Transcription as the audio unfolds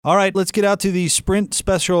All right, let's get out to the Sprint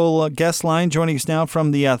special guest line. Joining us now from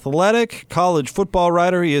The Athletic, college football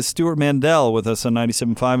writer, he is Stewart Mandel with us on 97.5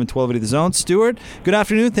 and 1280 The Zone. Stewart, good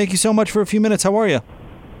afternoon. Thank you so much for a few minutes. How are you?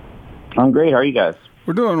 I'm great. How are you guys?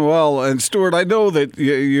 We're doing well. And Stewart, I know that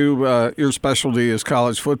your specialty is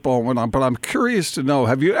college football and whatnot, but I'm curious to know,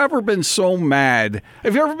 have you ever been so mad?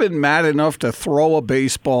 Have you ever been mad enough to throw a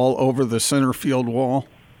baseball over the center field wall?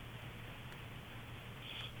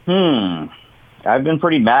 I've been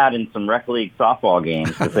pretty mad in some rec league softball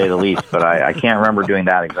games, to say the least, but I can't remember doing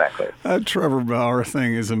that exactly. That Trevor Bauer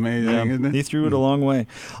thing is amazing, isn't it? He threw it a long way.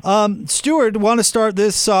 Stewart, want to start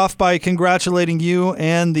this off by congratulating you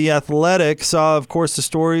and The Athletic. Saw, of course, the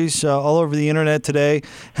stories all over the internet today.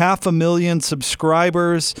 500,000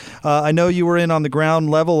 subscribers. I know you were in on the ground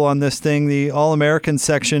level on this thing, the All-American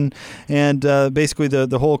section, and basically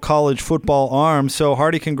the whole college football arm. So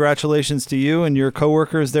hearty congratulations to you and your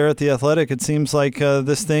coworkers there at The Athletic. It seems like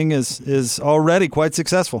this thing is already quite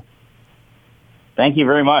successful. Thank you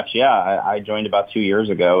very much. Yeah, I joined about 2 years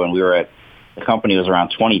ago, and the company was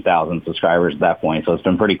around 20,000 subscribers at that point. So it's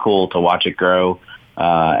been pretty cool to watch it grow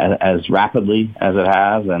as rapidly as it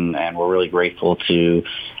has, and we're really grateful to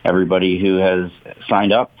everybody who has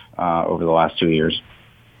signed up over the last 2 years.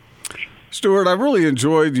 Stewart, I really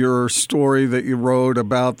enjoyed your story that you wrote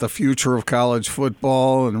about the future of college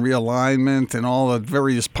football and realignment and all the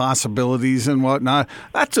various possibilities and whatnot.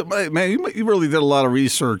 Man, you really did a lot of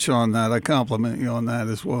research on that. I compliment you on that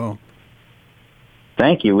as well.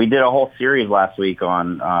 Thank you. We did a whole series last week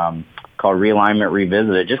on called Realignment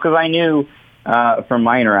Revisited, just because I knew from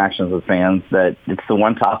my interactions with fans that it's the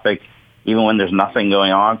one topic. Even when there's nothing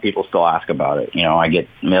going on, people still ask about it. You know, I get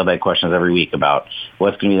mailbag questions every week about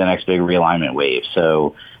what's going to be the next big realignment wave.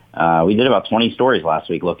 So we did about 20 stories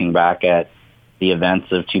last week looking back at the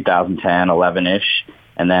events of 2010, 11-ish.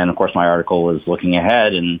 And then, of course, my article was looking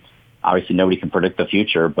ahead. And obviously nobody can predict the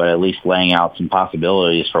future, but at least laying out some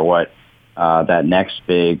possibilities for what that next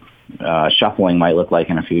big shuffling might look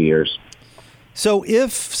like in a few years. So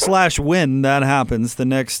if/when that happens, the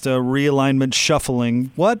next realignment shuffling,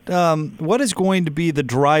 what is going to be the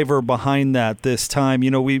driver behind that this time?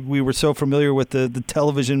 You know, we were so familiar with the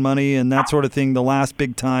television money and that sort of thing the last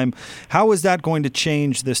big time. How is that going to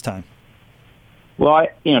change this time? Well,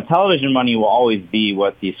 television money will always be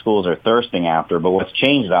what these schools are thirsting after, but what's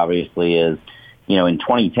changed, obviously, is, in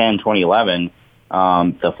 2010, 2011,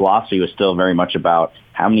 the philosophy was still very much about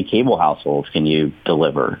how many cable households can you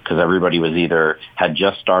deliver, because everybody was either had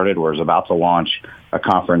just started or was about to launch a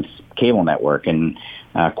conference cable network. And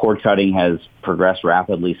cord cutting has progressed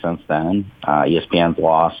rapidly since then. ESPN's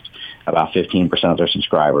lost about 15% of their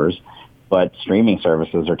subscribers, but streaming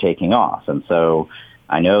services are taking off. And so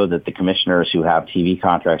I know that the commissioners who have TV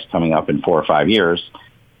contracts coming up in 4 or 5 years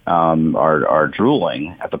are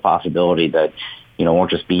drooling at the possibility that it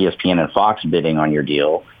won't just be ESPN and Fox bidding on your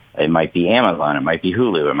deal. It might be Amazon, it might be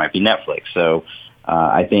Hulu, it might be Netflix. So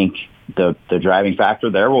I think the driving factor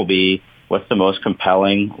there will be what's the most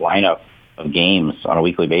compelling lineup of games on a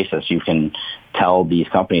weekly basis you can tell these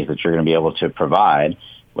companies that you're going to be able to provide,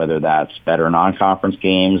 whether that's better non-conference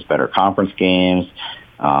games, better conference games.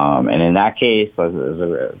 And in that case,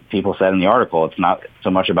 as people said in the article, it's not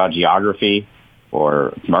so much about geography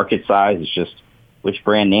or market size, it's just which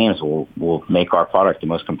brand names will make our product the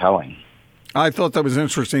most compelling. I thought that was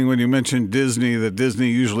interesting when you mentioned Disney, that Disney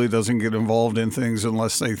usually doesn't get involved in things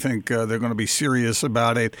unless they think they're going to be serious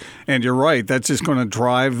about it. And you're right, that's just going to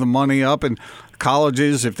drive the money up. And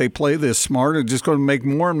colleges, if they play this smart, are just going to make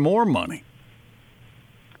more and more money.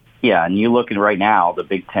 Yeah, and you look at right now, the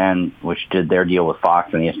Big Ten, which did their deal with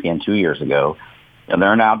Fox and ESPN 2 years ago, and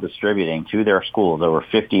they're now distributing to their schools over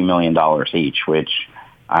 $50 million each, which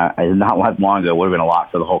not long ago would have been a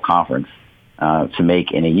lot for the whole conference to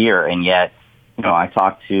make in a year. And yet, I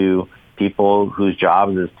talk to people whose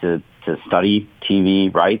jobs is to study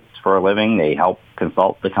TV rights for a living. They help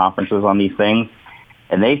consult the conferences on these things.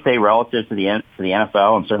 And they say relative to the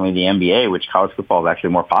NFL and certainly the NBA, which college football is actually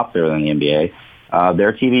more popular than the NBA,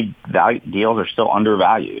 their TV deals are still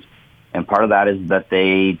undervalued. And part of that is that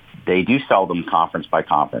they do sell them conference by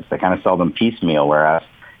conference. They kind of sell them piecemeal, whereas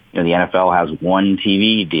the NFL has one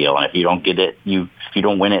TV deal, and if you don't get it, if you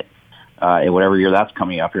don't win it in whatever year that's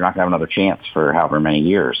coming up, you're not going to have another chance for however many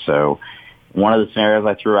years. So one of the scenarios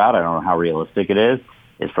I threw out, I don't know how realistic it is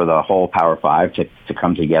for the whole Power Five to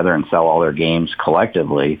come together and sell all their games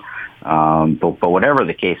collectively. But whatever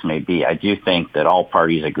the case may be, I do think that all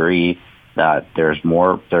parties agree that there is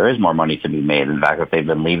more money to be made. In fact, that they've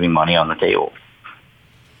been leaving money on the table.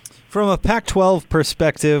 From a Pac-12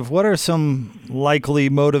 perspective, what are some likely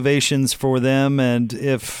motivations for them? And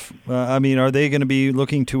if, are they going to be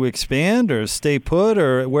looking to expand or stay put,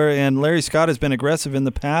 or where? And Larry Scott has been aggressive in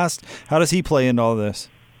the past. How does he play into all this?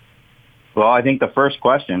 Well, I think the first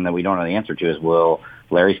question that we don't know the answer to is, will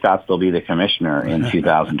Larry Scott still be the commissioner in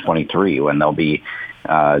 2023 when they'll be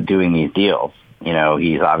doing these deals?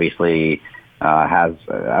 He's obviously has,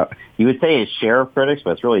 you would say his share of critics,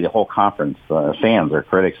 but it's really the whole conference. Fans are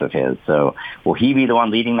critics of his. So will he be the one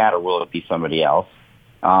leading that, or will it be somebody else?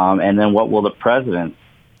 And then what will the presidents,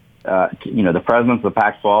 the presidents of the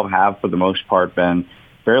Pac-12 have for the most part been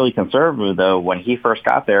fairly conservative, though. When he first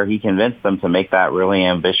got there, he convinced them to make that really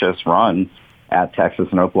ambitious run at Texas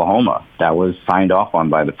and Oklahoma. That was signed off on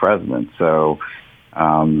by the president. So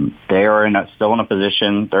they are still in a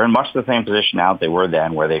position, they're in much the same position now that they were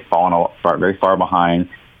then, where they've fallen very far behind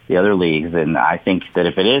the other leagues. And I think that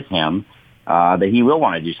if it is him, that he will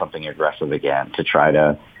want to do something aggressive again to try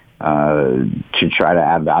to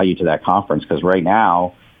add value to that conference. Because right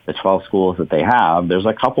now, the 12 schools that they have, there's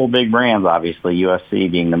a couple big brands, obviously, USC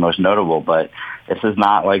being the most notable, but this is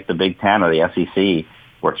not like the Big Ten or the SEC,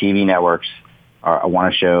 where TV networks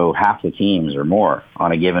want to show half the teams or more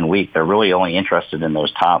on a given week. They're really only interested in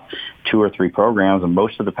those top 2 or 3 programs, and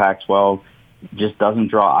most of the Pac-12 just doesn't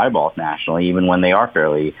draw eyeballs nationally, even when they are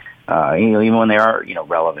fairly, even when they are,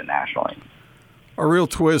 relevant nationally. A real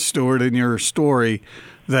twist, Stewart, in your story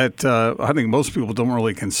that I think most people don't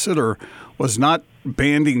really consider was not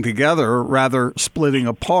banding together, rather splitting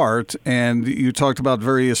apart. And you talked about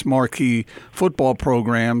various marquee football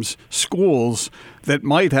programs, schools that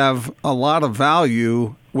might have a lot of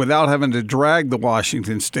value without having to drag the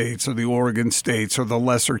Washington States or the Oregon States or the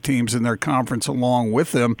lesser teams in their conference along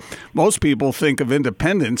with them. Most people think of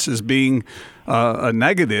independence as being a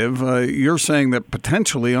negative. You're saying that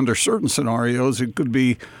potentially under certain scenarios it could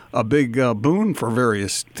be a big boon for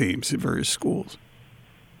various teams, various schools.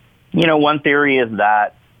 One theory is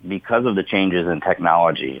that because of the changes in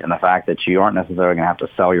technology and the fact that you aren't necessarily going to have to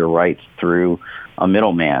sell your rights through a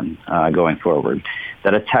middleman going forward,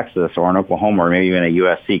 that a Texas or an Oklahoma or maybe even a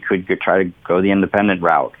USC could try to go the independent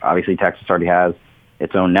route. Obviously, Texas already has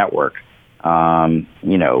its own network.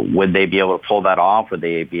 Would they be able to pull that off? Would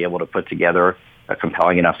they be able to put together a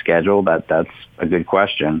compelling enough schedule? That's a good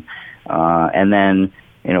question. And then,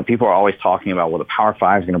 people are always talking about, well, the Power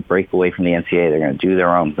Five is going to break away from the NCAA. They're going to do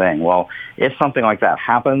their own thing. Well, if something like that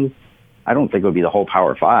happens, I don't think it would be the whole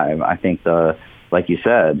Power Five. I think like you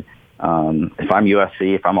said, if I'm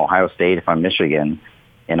USC, if I'm Ohio State, if I'm Michigan,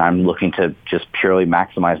 and I'm looking to just purely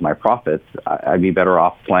maximize my profits, I'd be better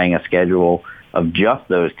off playing a schedule of just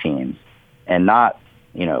those teams and not,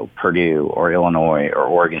 Purdue or Illinois or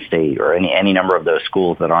Oregon State or any number of those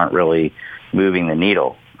schools that aren't really moving the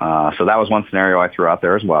needle. So that was one scenario I threw out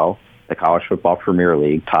there as well. The College Football Premier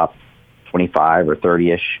League, top 25 or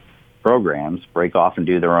 30-ish programs break off and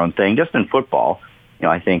do their own thing. Just in football,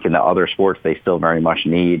 I think in the other sports, they still very much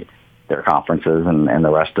need their conferences and the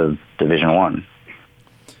rest of Division I.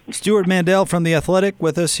 Stewart Mandel from The Athletic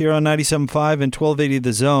with us here on 97.5 and 1280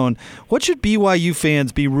 The Zone. What should BYU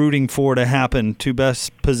fans be rooting for to happen to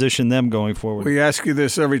best position them going forward? We ask you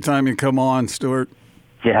this every time you come on, Stewart.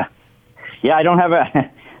 Yeah, I don't have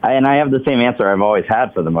and I have the same answer I've always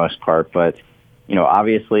had for the most part. But,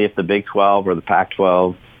 obviously if the Big 12 or the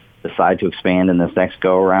Pac-12 decide to expand in this next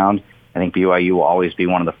go-around, I think BYU will always be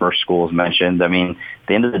one of the first schools mentioned. I mean, at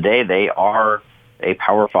the end of the day, they are a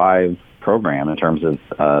Power 5 program in terms of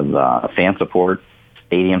fan support,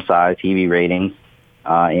 stadium size, TV ratings,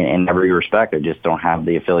 in every respect. They just don't have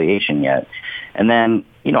the affiliation yet. And then,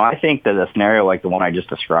 I think that a scenario like the one I just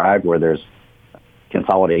described where there's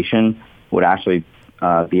consolidation would actually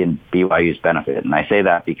be in BYU's benefit. And I say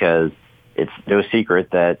that because it's no secret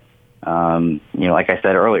that, like I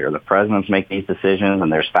said earlier, the presidents make these decisions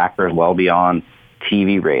and there's factors well beyond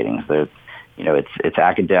TV ratings. There's, it's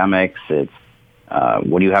academics, it's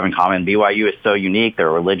what do you have in common? BYU is so unique. They're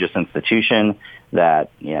a religious institution that,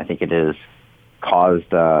 I think it has caused,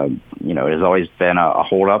 it has always been a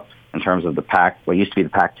holdup in terms of the what used to be the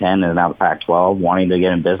Pac-10 and now the Pac-12 wanting to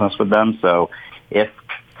get in business with them. So if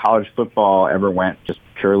college football ever went just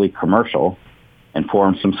purely commercial and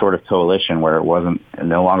formed some sort of coalition where it wasn't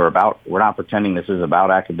no longer about, we're not pretending this is about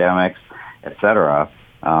academics, et cetera,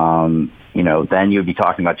 then you'd be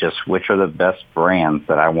talking about just which are the best brands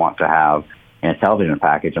that I want to have in a television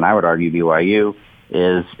package. And I would argue BYU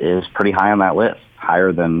is pretty high on that list,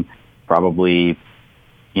 higher than probably,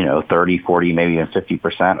 30, 40, maybe even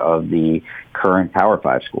 50% of the current Power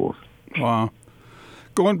 5 schools. Wow.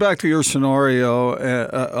 Going back to your scenario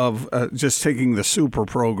of just taking the super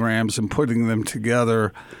programs and putting them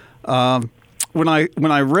together, When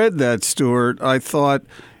I read that, Stewart, I thought,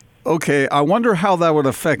 okay, I wonder how that would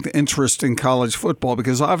affect interest in college football,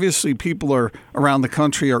 because obviously people around the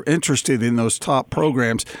country are interested in those top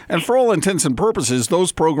programs. And for all intents and purposes,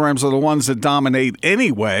 those programs are the ones that dominate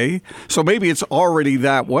anyway. So maybe it's already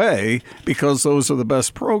that way because those are the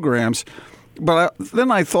best programs. But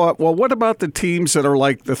then I thought, well, what about the teams that are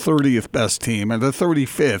like the 30th best team and the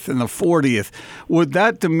 35th and the 40th? Would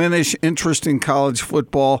that diminish interest in college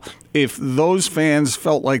football if those fans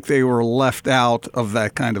felt like they were left out of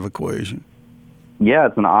that kind of equation? Yeah,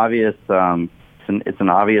 it's an obvious it's an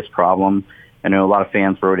obvious problem. I know a lot of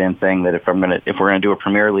fans wrote in saying that if we're gonna do a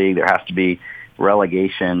Premier League, there has to be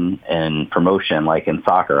relegation and promotion like in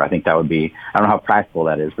soccer. I think that would be, I don't know how practical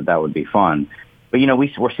that is, but that would be fun. But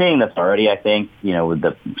we're seeing this already. I think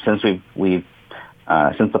since the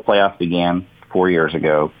playoffs began 4 years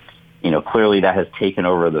ago, clearly that has taken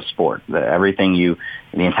over the sport. The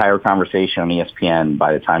entire conversation on ESPN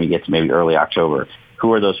by the time you get to maybe early October,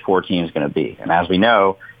 who are those 4 teams going to be? And as we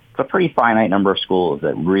know, it's a pretty finite number of schools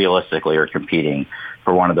that realistically are competing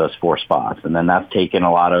for one of those 4 spots, and then that's taken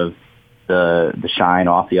a lot of the shine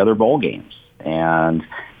off the other bowl games. And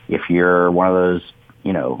if you're one of those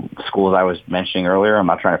schools I was mentioning earlier, I'm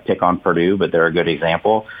not trying to pick on Purdue, but they're a good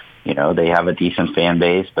example. They have a decent fan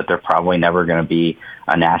base, but they're probably never going to be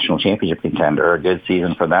a national championship contender. A good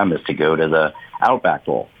season for them is to go to the Outback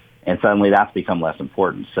Bowl. And suddenly that's become less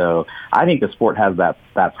important. So I think the sport has that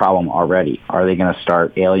problem already. Are they going to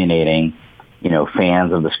start alienating,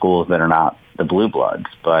 fans of the schools that are not the blue bloods?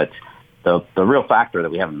 But the real factor that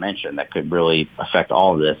we haven't mentioned that could really affect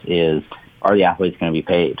all of this is, are the athletes going to be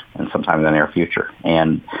paid in sometime in the near future?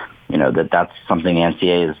 And, that's something the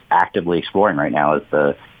NCAA is actively exploring right now, is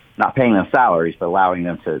not paying them salaries, but allowing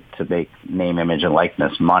them to make name, image, and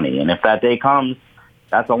likeness money. And if that day comes,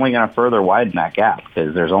 that's only going to further widen that gap,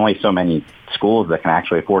 because there's only so many schools that can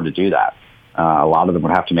actually afford to do that. A lot of them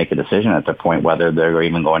would have to make a decision at the point whether they're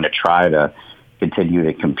even going to try to continue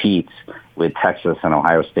to compete with Texas and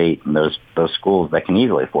Ohio State and those schools that can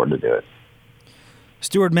easily afford to do it.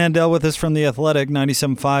 Stewart Mandel with us from The Athletic,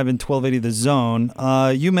 97.5 and 1280 The Zone.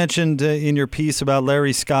 You mentioned in your piece about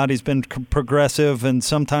Larry Scott, he's been progressive, and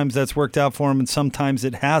sometimes that's worked out for him and sometimes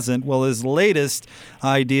it hasn't. Well, his latest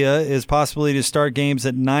idea is possibly to start games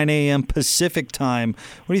at 9 a.m. Pacific time.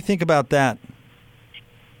 What do you think about that?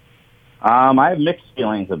 I have mixed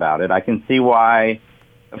feelings about it. I can see why.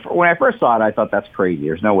 When I first saw it, I thought that's crazy.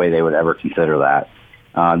 There's no way they would ever consider that.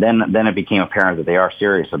 Then it became apparent that they are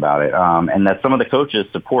serious about it, and that some of the coaches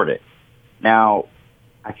support it. Now,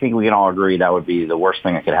 I think we can all agree that would be the worst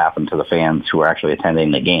thing that could happen to the fans who are actually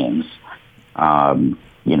attending the games.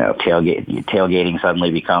 Tailgating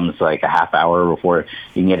suddenly becomes like a half hour before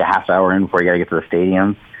you can get a half hour in before you got to get to the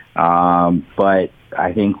stadium. But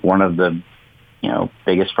I think one of the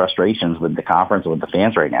biggest frustrations with the conference and with the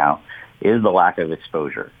fans right now is the lack of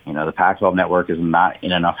exposure. The Pac-12 network is not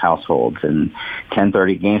in enough households, and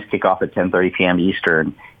 10:30 games kick off at 10:30 p.m.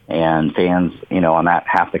 Eastern, and fans, on that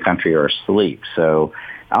half the country are asleep. So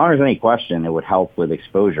I don't think there's any question it would help with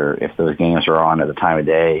exposure if those games are on at the time of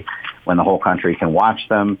day when the whole country can watch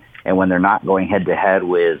them, and when they're not going head-to-head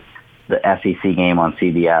with the SEC game on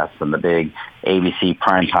CBS and the big ABC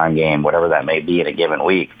primetime game, whatever that may be in a given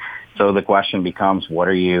week. So the question becomes, who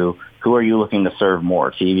are you looking to serve more,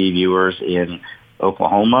 TV viewers in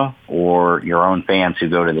Oklahoma or your own fans who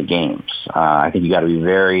go to the games? I think you got to be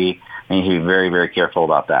very, very careful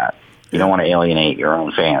about that. You don't want to alienate your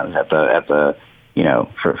own fans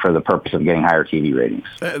for the purpose of getting higher TV ratings.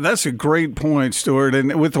 That's a great point, Stewart.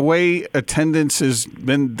 And with the way attendance has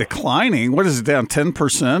been declining, what is it, down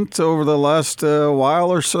 10% over the last while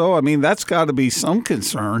or so? I mean, that's got to be some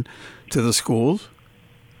concern to the schools.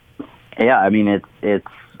 Yeah, I mean, it's.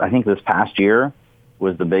 I think this past year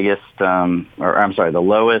was the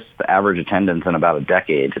lowest average attendance in about a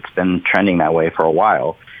decade. It's been trending that way for a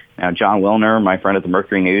while. Now, John Wilner, my friend at the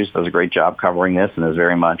Mercury News, does a great job covering this and is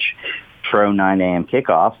very much pro 9 a.m.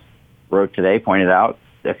 kickoffs. Wrote today, pointed out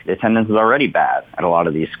that attendance is already bad at a lot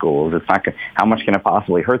of these schools. It's not how much can it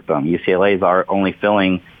possibly hurt them? UCLA is only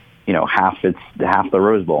filling half the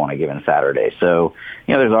Rose Bowl on a given Saturday. So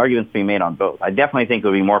there's arguments to be made on both. I definitely think it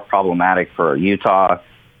would be more problematic for Utah,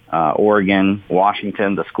 Oregon,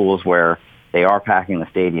 Washington, the schools where they are packing the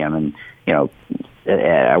stadium, and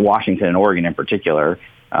Washington and Oregon in particular,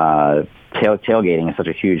 tailgating is such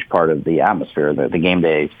a huge part of the atmosphere, the game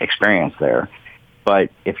day experience there.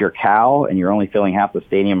 But if you're Cal and you're only filling half the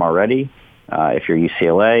stadium already, if you're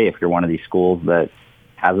UCLA, if you're one of these schools that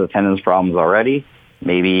has attendance problems already,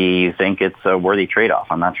 maybe you think it's a worthy trade-off.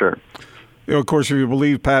 I'm not sure. Of course, if you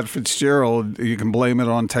believe Pat Fitzgerald, you can blame it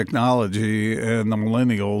on technology and the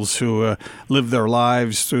millennials who live their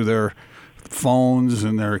lives through their phones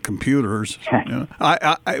and their computers.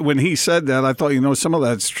 When he said that, I thought, some of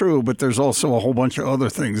that's true, but there's also a whole bunch of other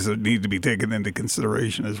things that need to be taken into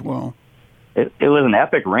consideration as well. It was an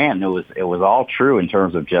epic rant. It was all true in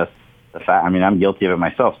terms of just the fact. I mean, I'm guilty of it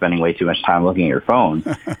myself, spending way too much time looking at your phone.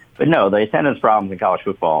 But no, the attendance problems in college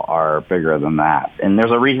football are bigger than that. And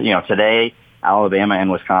there's a reason, today Alabama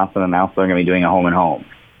and Wisconsin announced they're going to be doing a home and home.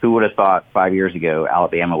 Who would have thought 5 years ago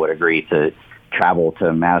Alabama would agree to travel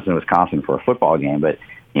to Madison, Wisconsin for a football game? But,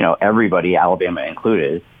 everybody, Alabama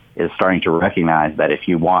included, is starting to recognize that if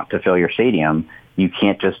you want to fill your stadium, you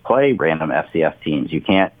can't just play random FCS teams. You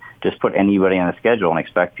can't just put anybody on the schedule and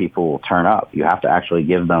expect people will turn up. You have to actually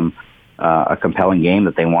give them a compelling game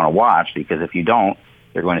that they want to watch, because if you don't,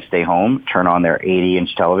 they're going to stay home, turn on their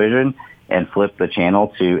 80-inch television, and flip the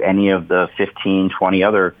channel to any of the 15, 20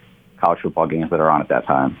 other college football games that are on at that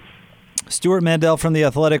time. Stewart Mandel from The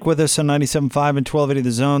Athletic with us on 97.5 and 1280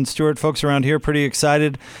 The Zone. Stewart, folks around here pretty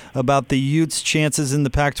excited about the Utes' chances in the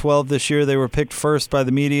Pac-12 this year. They were picked first by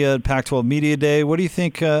the media at Pac-12 Media Day. What do you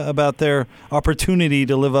think about their opportunity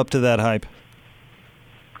to live up to that hype?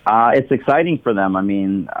 It's exciting for them. I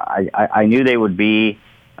mean, I knew they would be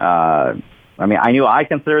I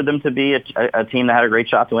considered them to be a team that had a great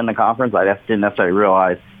shot to win the conference. I just didn't necessarily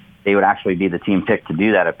realize they would actually be the team picked to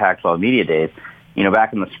do that at Pac-12 Media Days.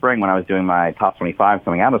 Back in the spring when I was doing my top 25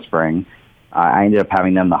 coming out of spring, I ended up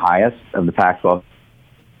having them the highest of the Pac-12,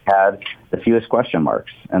 had the fewest question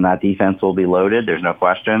marks. And that defense will be loaded. There's no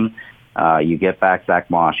question. You get back Zach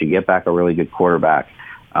Moss. You get back a really good quarterback.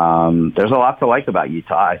 There's a lot to like about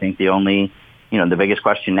Utah. I think the biggest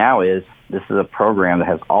question now is, this is a program that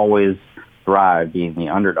has always thrived being the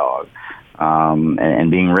underdog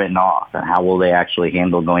and being written off. And how will they actually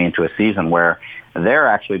handle going into a season where they're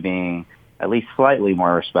actually being at least slightly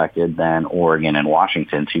more respected than Oregon and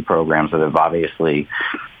Washington, two programs that have obviously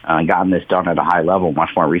gotten this done at a high level much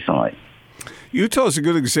more recently. Utah is a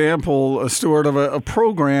good example, Stuart, of a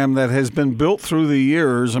program that has been built through the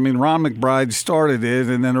years. I mean, Ron McBride started it,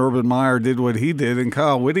 and then Urban Meyer did what he did, and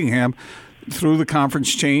Kyle Whittingham through the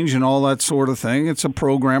conference change and all that sort of thing. It's a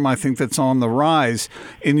program, I think, that's on the rise.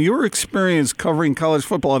 In your experience covering college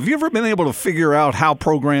football, have you ever been able to figure out how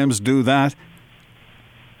programs do that?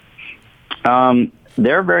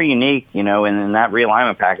 They're very unique, and in that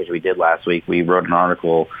realignment package we did last week, we wrote an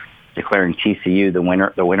article declaring TCU the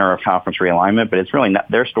winner of conference realignment, but it's really not,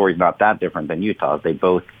 their story's not that different than Utah's. They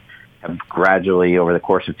both have gradually, over the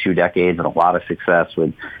course of 2 decades and a lot of success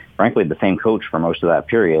with, frankly, the same coach for most of that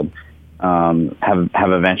period, have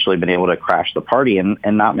eventually been able to crash the party, and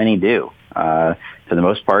not many do. For the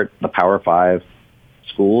most part, the Power 5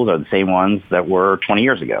 schools are the same ones that were 20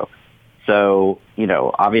 years ago. So,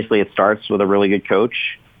 obviously it starts with a really good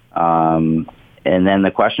coach. And then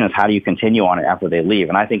the question is, how do you continue on it after they leave?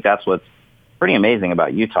 And I think that's what's pretty amazing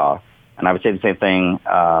about Utah. And I would say the same thing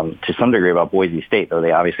to some degree about Boise State, though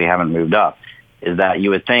they obviously haven't moved up, is that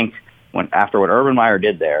you would think after what Urban Meyer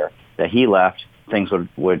did there, that he left, things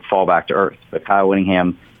would fall back to earth. But Kyle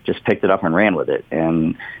Whittingham just picked it up and ran with it.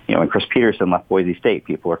 And, when Chris Peterson left Boise State,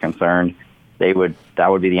 people were concerned that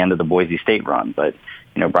would be the end of the Boise State run. But,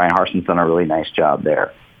 Brian Harson's done a really nice job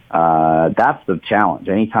there. That's the challenge.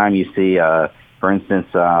 Anytime you see, for instance,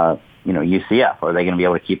 UCF, are they going to be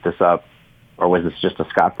able to keep this up? Or was this just a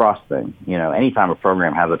Scott Frost thing? Anytime a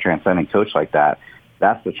program has a transcendent coach like that,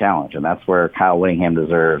 that's the challenge. And that's where Kyle Whittingham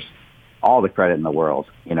deserves all the credit in the world,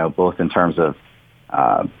 both in terms of,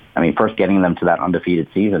 first getting them to that undefeated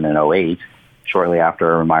season in 2008, shortly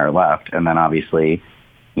after Urban Meyer left. And then obviously,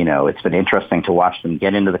 it's been interesting to watch them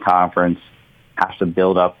get into the conference, have to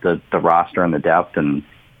build up the roster and the depth, and,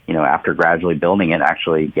 after gradually building it,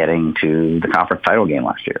 actually getting to the conference title game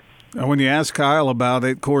last year. When you ask Kyle about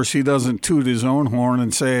it, of course, he doesn't toot his own horn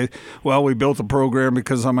and say, well, we built the program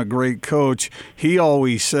because I'm a great coach. He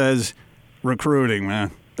always says recruiting,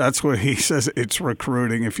 man. That's what he says. It's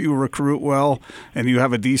recruiting. If you recruit well and you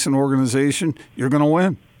have a decent organization, you're going to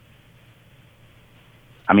win.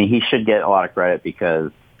 He should get a lot of credit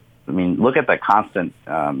because, look at the constant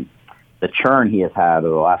the churn he has had over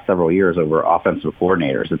the last several years over offensive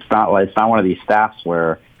coordinators. It's not one of these staffs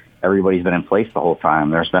where everybody's been in place the whole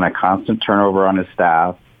time. There's been a constant turnover on his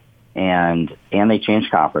staff, and they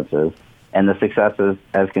changed conferences, and the success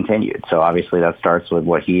has continued. So obviously that starts with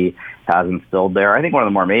what he has instilled there. I think one of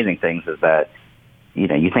the more amazing things is that,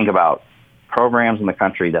 you think about programs in the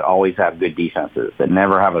country that always have good defenses, that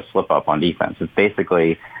never have a slip-up on defense. It's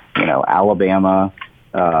basically, Alabama,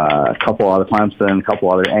 a couple other Clemson,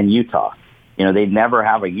 and Utah. they'd never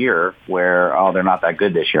have a year where, they're not that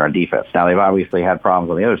good this year on defense. Now, they've obviously had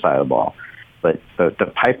problems on the other side of the ball, but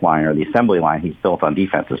the pipeline or the assembly line he's built on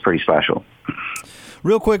defense is pretty special.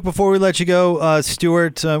 Real quick before we let you go,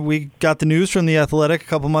 Stewart, we got the news from The Athletic a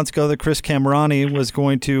couple months ago that Chris Camerani was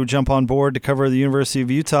going to jump on board to cover the University of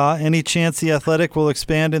Utah. Any chance The Athletic will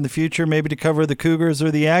expand in the future, maybe to cover the Cougars or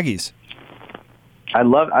the Aggies? I'd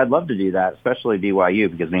love to do that, especially BYU,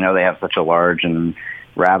 because we know they have such a large and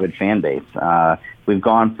rabid fan base. We've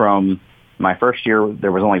gone from my first year,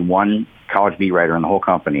 there was only one college beat writer in the whole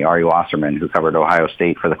company, Ari Wasserman, who covered Ohio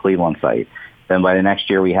State for the Cleveland site. Then by the next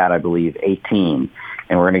year, we had, I believe, 18,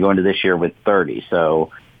 and we're going to go into this year with 30.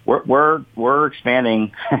 So we're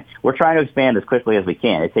expanding. We're trying to expand as quickly as we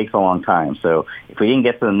can. It takes a long time. So if we didn't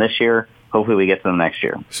get to them this year, hopefully we get to them next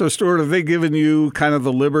year. So, Stewart, have they given you kind of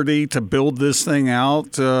the liberty to build this thing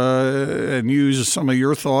out and use some of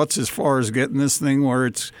your thoughts as far as getting this thing where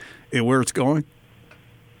it's going?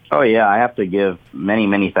 Oh, yeah. I have to give many,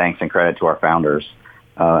 many thanks and credit to our founders,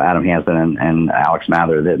 Adam Hansen and Alex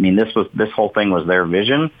Mather. I mean, this whole thing was their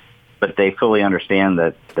vision, but they fully understand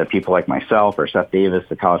that people like myself or Seth Davis,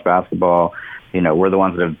 the college basketball, we're the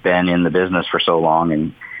ones that have been in the business for so long,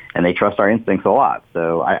 and they trust our instincts a lot.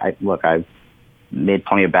 So I've made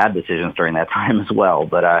plenty of bad decisions during that time as well.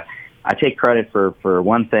 But I take credit for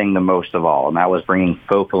one thing the most of all, and that was bringing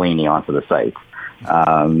Bo Pelini onto the site.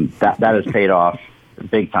 That has paid off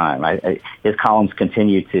big time. His columns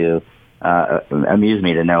continue to amuse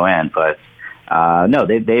me to no end. But no,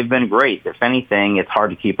 they've been great. If anything, it's hard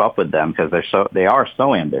to keep up with them because they are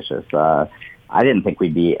so ambitious. I didn't think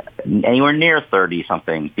we'd be anywhere near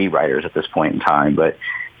 30-something beat writers at this point in time, but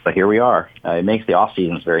here we are. It makes the off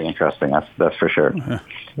seasons very interesting. That's for sure.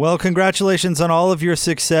 Well, congratulations on all of your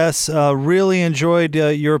success. Really enjoyed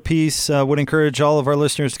your piece. Would encourage all of our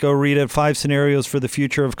listeners to go read it. 5 Scenarios for the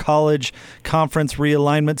Future of College Conference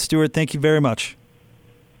Realignment. Stewart, thank you very much.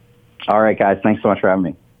 All right, guys. Thanks so much for having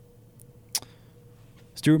me.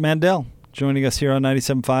 Stewart Mandel joining us here on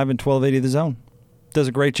 97.5 and 1280 The Zone. Does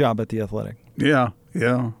a great job at The Athletic. Yeah.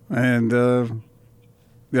 And,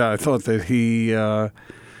 I thought that he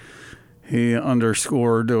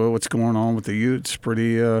underscored what's going on with the Utes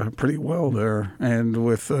pretty well there, and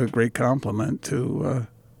with a great compliment to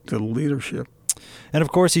the leadership. And, of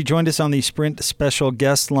course, he joined us on the Sprint special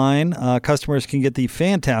guest line. Customers can get the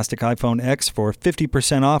fantastic iPhone X for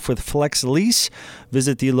 50% off with Flex Lease.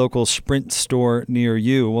 Visit the local Sprint store near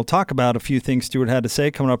you. We'll talk about a few things Stewart had to say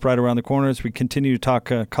coming up right around the corner as we continue to talk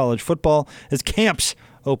college football as camps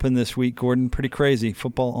open this week, Gordon. Pretty crazy.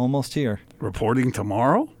 Football almost here. Reporting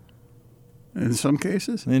tomorrow in some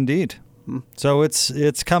cases? Indeed. So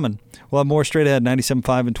it's coming. We'll have more straight ahead, 97.5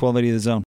 and 1280 The Zone.